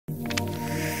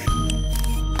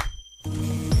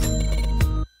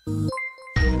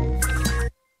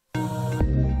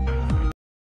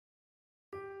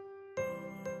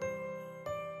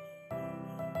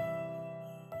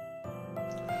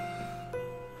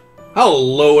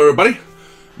Hello everybody!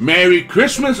 Merry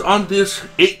Christmas on this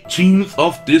 18th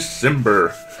of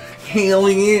December. Hell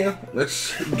yeah!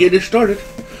 Let's get it started.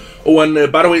 Oh, and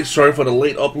by the way, sorry for the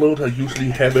late upload. I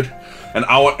usually have it an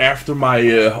hour after my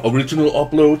original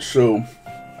upload, so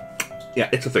yeah,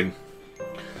 it's a thing.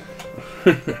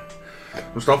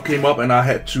 Some stuff came up and I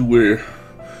had to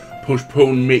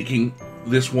postpone making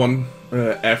this one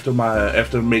after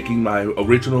making my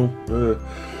original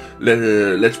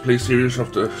Let's Play series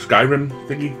of the Skyrim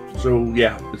thingy. So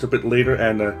yeah, it's a bit later,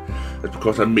 and that's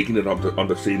because I'm making it on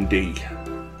the same day.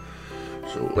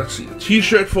 So let's see, the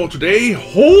t-shirt for today.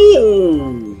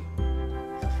 Oh!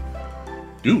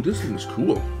 Dude, this thing is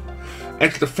cool.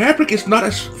 And the fabric is not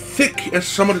as thick as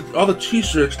some of the other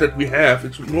t-shirts that we have.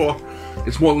 It's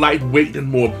more lightweight and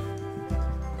more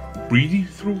breathy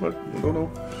through. I don't know.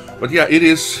 But yeah, it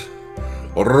is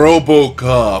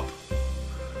RoboCop.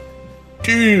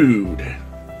 Dude.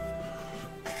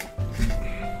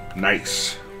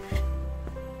 Nice.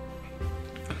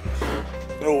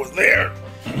 Over there.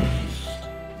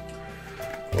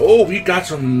 Oh, we got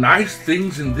some nice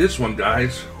things in this one,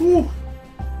 guys. Whew.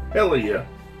 Hell yeah.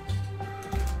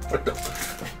 What the?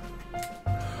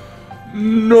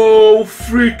 No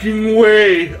freaking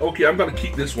way. Okay, I'm gonna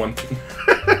keep this one.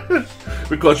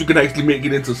 Because you can actually make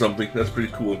it into something. That's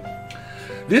pretty cool.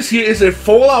 This here is a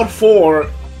Fallout 4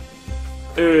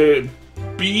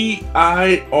 BIRBC.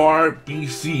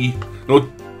 No,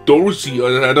 Dorsey.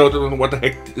 I don't know what the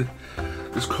heck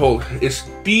it's called. It's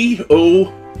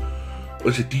D-O.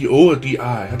 Was it D-O or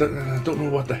D-I? I don't know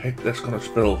what the heck that's gonna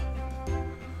spell.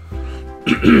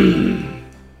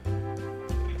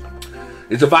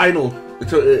 It's a vinyl.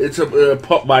 It's a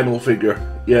pop vinyl figure.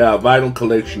 Yeah, vinyl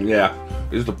collection. Yeah,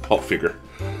 it's the pop figure.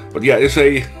 But yeah, it's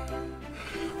a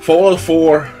Fallout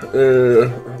 4.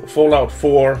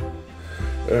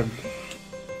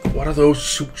 What are those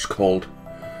suits called?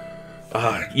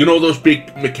 You know those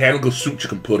big mechanical suits you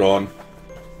can put on.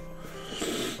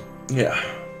 Yeah,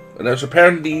 and there's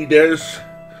apparently there's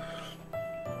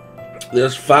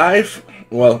 5.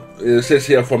 Well, it says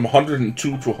here from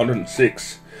 102 to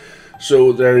 106.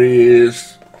 So there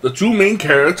is the 2 main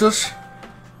characters.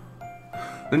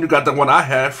 Then you got the one I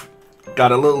have.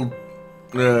 Got a little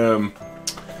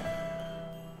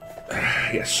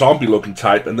zombie-looking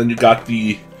type, and then you got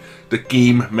the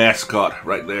game mascot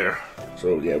right there.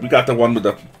 So yeah, we got the one with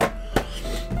the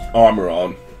armor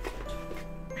on.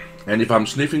 And if I'm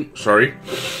sniffing, sorry,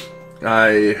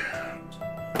 the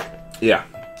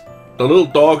little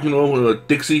dog, you know,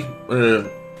 Dixie, the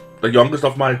youngest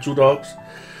of my 2 dogs.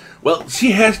 Well,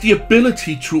 she has the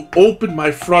ability to open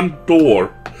my front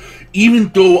door, even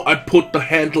though I put the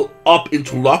handle up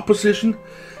into lock position.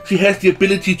 She has the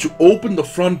ability to open the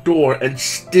front door and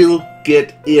still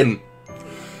get in.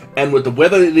 And with the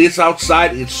weather it is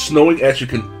outside, it's snowing, as you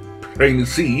can plainly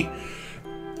see.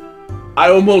 I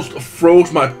almost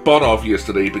froze my butt off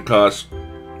yesterday because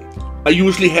I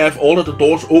usually have all of the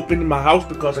doors open in my house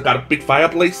because I got a big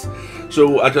fireplace.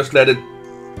 So I just let it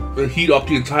heat up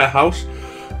the entire house.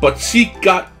 But she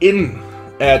got in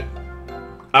at,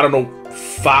 I don't know,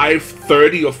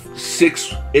 5:30 or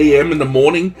 6 a.m. in the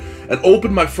morning and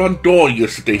opened my front door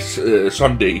yesterday,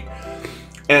 Sunday.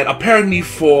 And apparently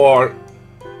for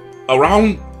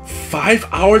around 5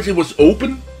 hours it was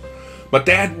open. My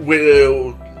dad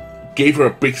gave her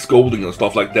a big scolding and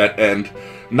stuff like that. And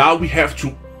now we have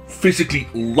to physically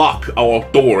lock our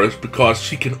doors because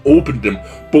she can open them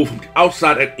both from the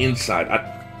outside and inside.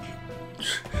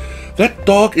 That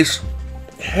dog is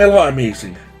hella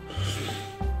amazing.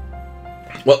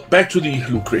 Well, back to the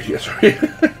Lootcrate here, sorry.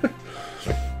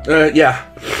 Yeah.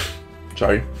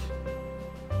 Sorry.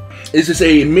 This is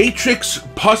a Matrix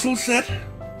puzzle set.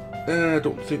 I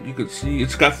don't think you can see.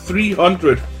 It's got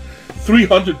 300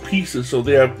 pieces, so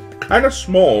they are kind of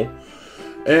small.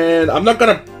 And I'm not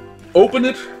gonna open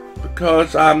it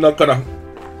because I'm not gonna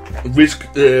risk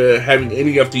having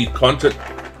any of the content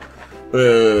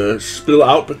spill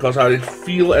out, because I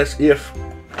feel as if,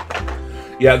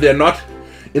 yeah, they're not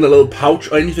in a little pouch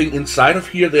or anything inside of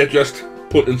here. They're just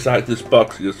put inside this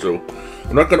box here. So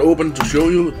I'm not gonna open to show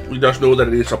you. We just know that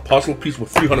it is a puzzle piece with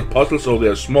 300 puzzles, so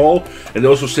they're small. And it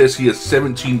also says here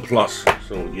 17 plus.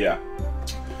 So yeah.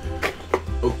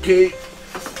 Okay.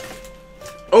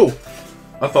 Oh,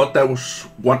 I thought that was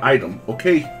one item.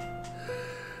 Okay.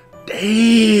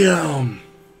 Damn.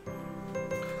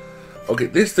 Okay,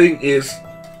 this thing is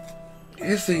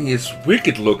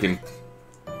wicked looking.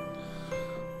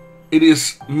 It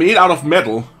is made out of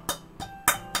metal.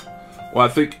 Well, I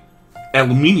think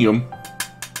aluminium.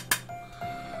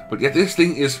 But yeah, this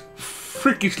thing is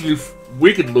freakishly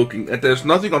wicked looking, and there's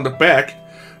nothing on the back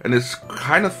and it's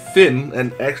kind of thin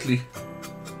and actually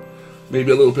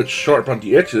maybe a little bit sharp on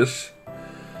the edges.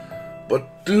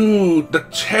 But dude, the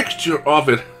texture of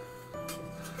it.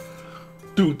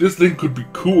 Dude, this thing could be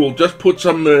cool. Just put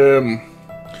some, you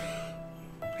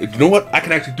know what? I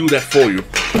can actually do that for you.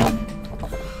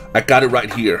 I got it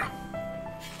right here.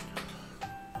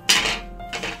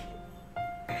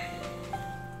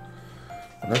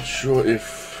 I'm not sure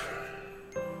if...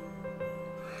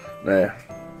 Nah. You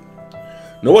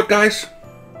know what, guys?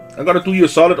 I'm gonna do you a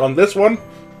solid on this one.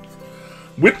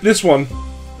 With this one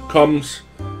comes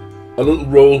a little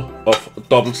roll of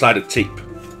double-sided tape.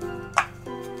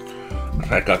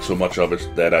 I got so much of it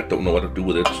that I don't know what to do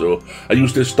with it, so I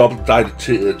use this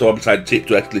double-sided tape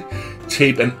to actually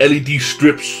tape an LED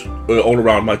strips all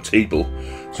around my table.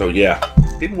 So yeah,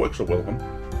 didn't work so well.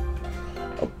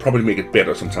 I'll probably make it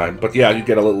better sometime. But yeah, you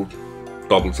get a little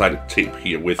double-sided tape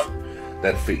here with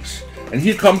that face. And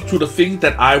here comes to the thing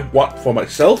that I want for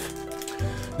myself.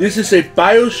 This is a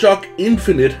BioShock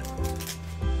Infinite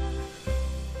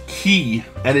key,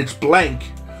 and it's blank.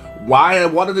 Why I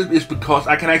wanted it is because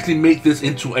I can actually make this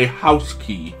into a house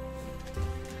key.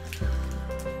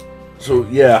 So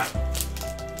yeah,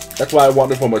 that's why I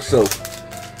want it for myself.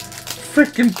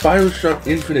 Freaking BioShock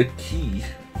Infinite key.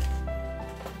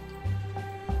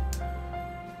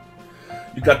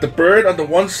 You got the bird on the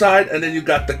one side, and then you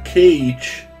got the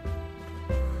cage.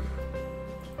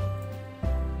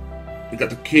 You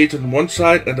got the cage on one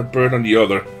side and the bird on the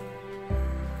other.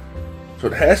 So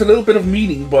it has a little bit of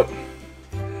meaning, but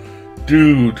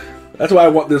dude, that's why I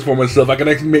want this for myself. I can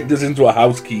actually make this into a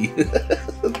house key.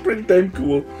 That's pretty damn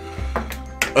cool.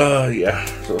 Yeah,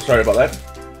 so sorry about that.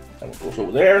 That one goes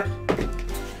over there.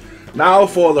 Now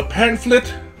for the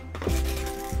pamphlet.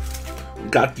 We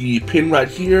got the pin right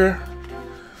here.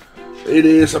 It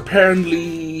is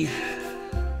apparently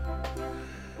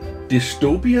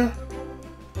Dystopia?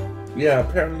 Yeah,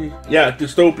 apparently. Yeah,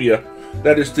 Dystopia.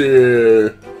 That is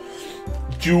the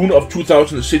June of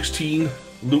 2016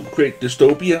 Lootcrate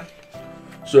Dystopia.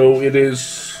 So it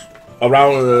is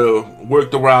around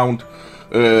worked around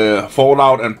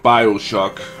Fallout and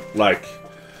BioShock, like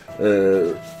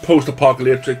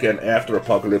post-apocalyptic and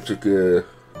after-apocalyptic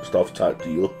stuff type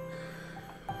deal.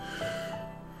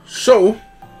 So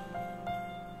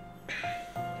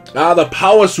the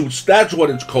power suits, that's what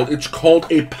it's called. It's called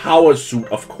a power suit,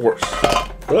 of course.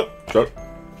 Oh, sorry.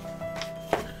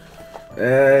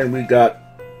 And we got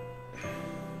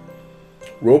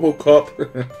RoboCop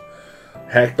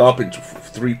hacked up into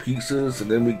 3 pieces, and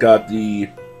then we got the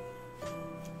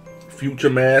Future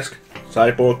Mask,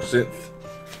 Cyborg Synth,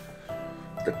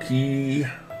 the key,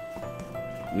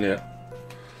 yeah.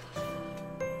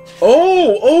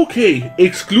 Oh, okay,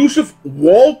 exclusive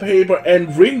wallpaper and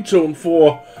ringtone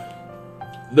for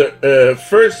the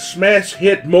first smash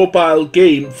hit mobile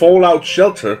game, Fallout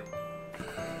Shelter.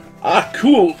 Ah,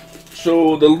 cool.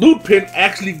 So the loot pin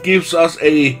actually gives us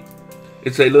a...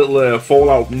 It's a little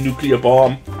Fallout nuclear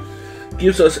bomb.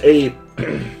 Gives us a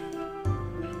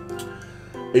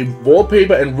a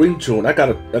wallpaper and ringtone. I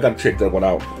gotta check that one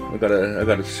out. I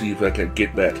gotta see if I can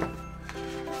get that.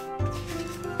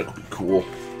 That could be cool.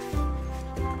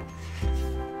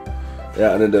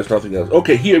 Yeah, and then there's nothing else.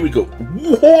 Okay, here we go.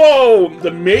 Whoa!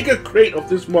 The mega crate of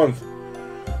this month.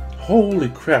 Holy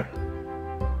crap.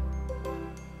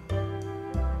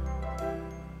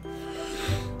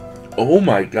 Oh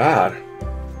my god.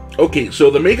 Okay, so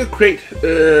the mega crate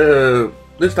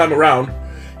this time around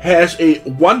has a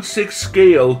 1/6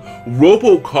 scale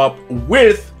RoboCop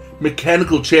with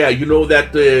mechanical chair. You know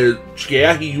that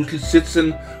chair he usually sits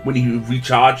in when he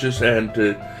recharges and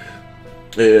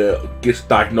gets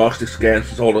diagnostic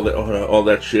scans, all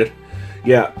that shit.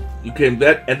 Yeah, you get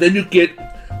that, and then you get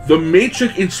the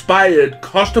Matrix-inspired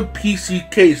custom PC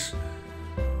case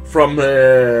from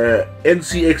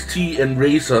NCXT and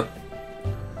Razer.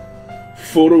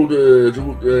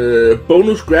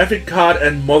 Bonus graphic card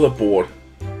and motherboard.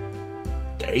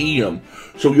 Damn.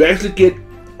 So you actually get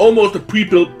almost a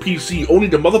pre-built PC, only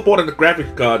the motherboard and the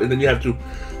graphics card, and then you have to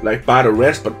like buy the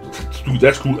rest, but dude,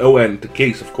 that's cool. Oh, and the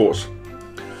case, of course.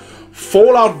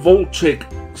 Fallout Voltec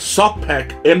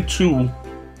Subpack M2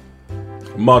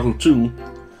 Model 2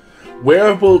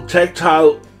 wearable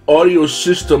tactile audio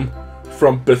system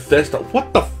from Bethesda.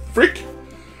 What the frick?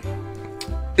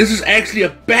 This is actually a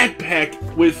backpack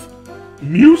with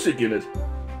music in it.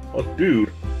 Oh,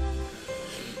 dude.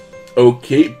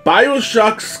 Okay,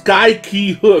 BioShock Sky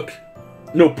Key Hook.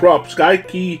 No, prop. Sky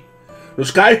Key. No,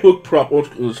 Sky Hook prop. Oh,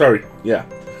 sorry. Yeah.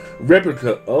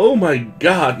 Replica. Oh my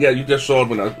god. Yeah, you just saw it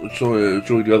when I showed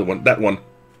you the other one. That one.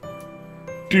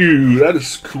 Dude, that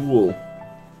is cool.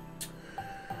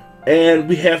 And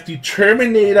we have the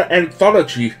Terminator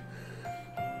Anthology.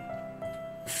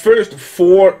 First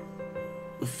four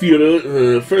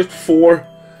theater,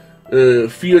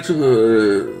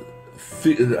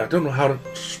 I don't know how to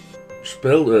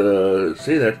spell,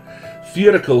 say that,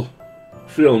 theatrical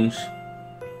films,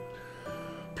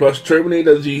 plus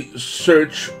Terminator: The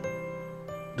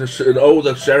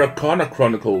Sarah Connor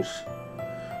Chronicles,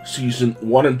 Season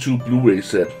 1 and 2 Blu-ray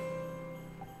set.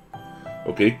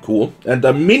 Okay, cool. And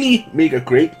the mini Mega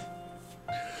Crate,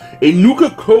 a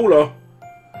Nuka-Cola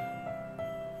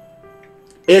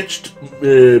etched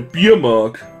beer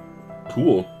mug,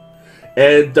 cool,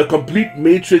 and the complete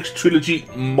Matrix Trilogy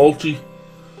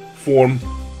multi-form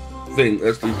thing.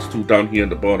 That's these two down here at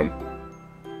the bottom.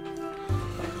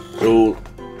 So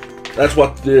that's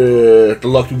what the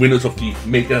lucky winners of the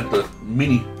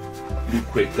mini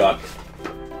Lootcrate got.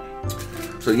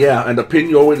 So yeah, and the pin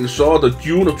you already saw, the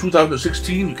June of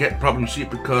 2016. You can't probably see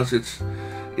it because it's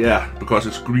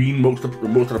green. Most of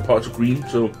the parts are green,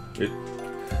 so it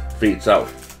fades out.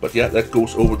 But yeah, that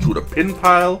goes over to the pin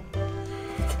pile.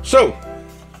 So,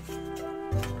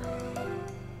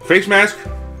 face mask.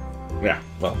 Yeah,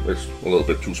 well, it's a little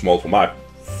bit too small for my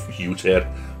huge head.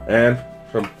 And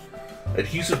some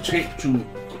adhesive tape to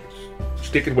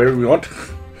stick it wherever we want.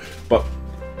 But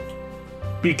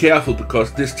be careful,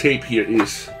 because this tape here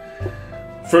is,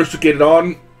 first to get it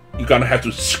on, you're gonna have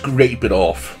to scrape it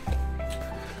off.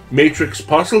 Matrix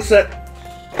puzzle set.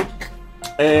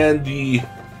 And the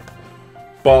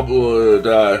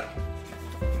the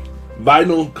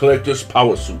vinyl collector's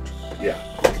power suit. Yeah.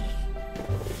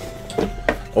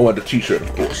 Oh, and the t-shirt,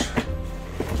 of course.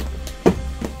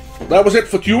 That was it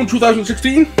for June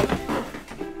 2016.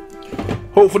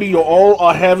 Hopefully you all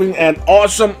are having an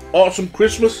awesome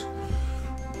Christmas.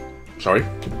 Sorry.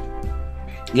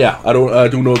 Yeah, I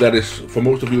do know that is, for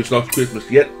most of you, it's not Christmas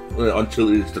yet, until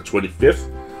it's the 25th.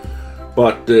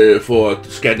 But for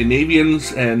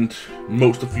Scandinavians and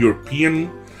most of European,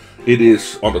 it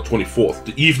is on the 24th,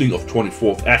 the evening of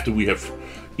 24th, after we have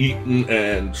eaten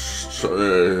and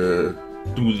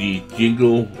do the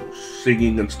jingle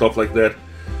singing and stuff like that.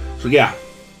 So yeah,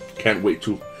 can't wait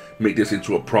to make this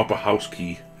into a proper house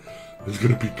key. It's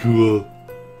gonna be cool.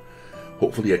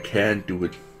 Hopefully I can do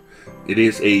it. It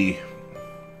is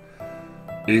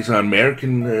an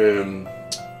American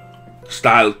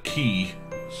style key,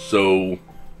 so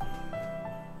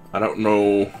I don't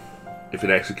know if it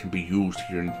actually can be used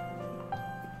here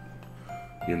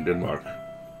in Denmark.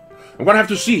 I'm gonna have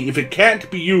to see. If it can't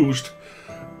be used,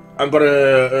 I'm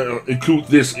gonna include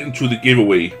this into the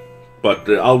giveaway, but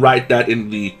I'll write that in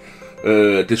the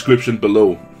description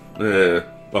below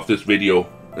of this video,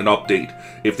 an update.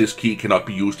 If this key cannot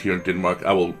be used here in Denmark,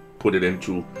 I will put it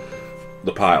into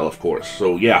the pile, of course.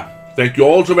 So yeah, thank you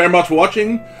all so very much for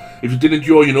watching. If you did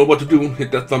enjoy, you know what to do.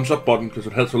 Hit that thumbs up button, because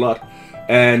it helps a lot.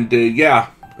 And yeah,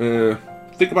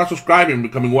 think about subscribing and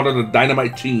becoming one of the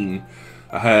Dynamite team.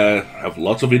 I have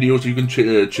lots of videos you can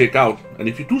check out. And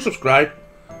if you do subscribe,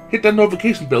 hit that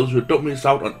notification bell so you don't miss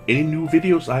out on any new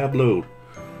videos I upload.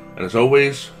 And as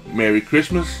always, Merry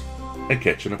Christmas, and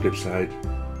catch you on the flip side.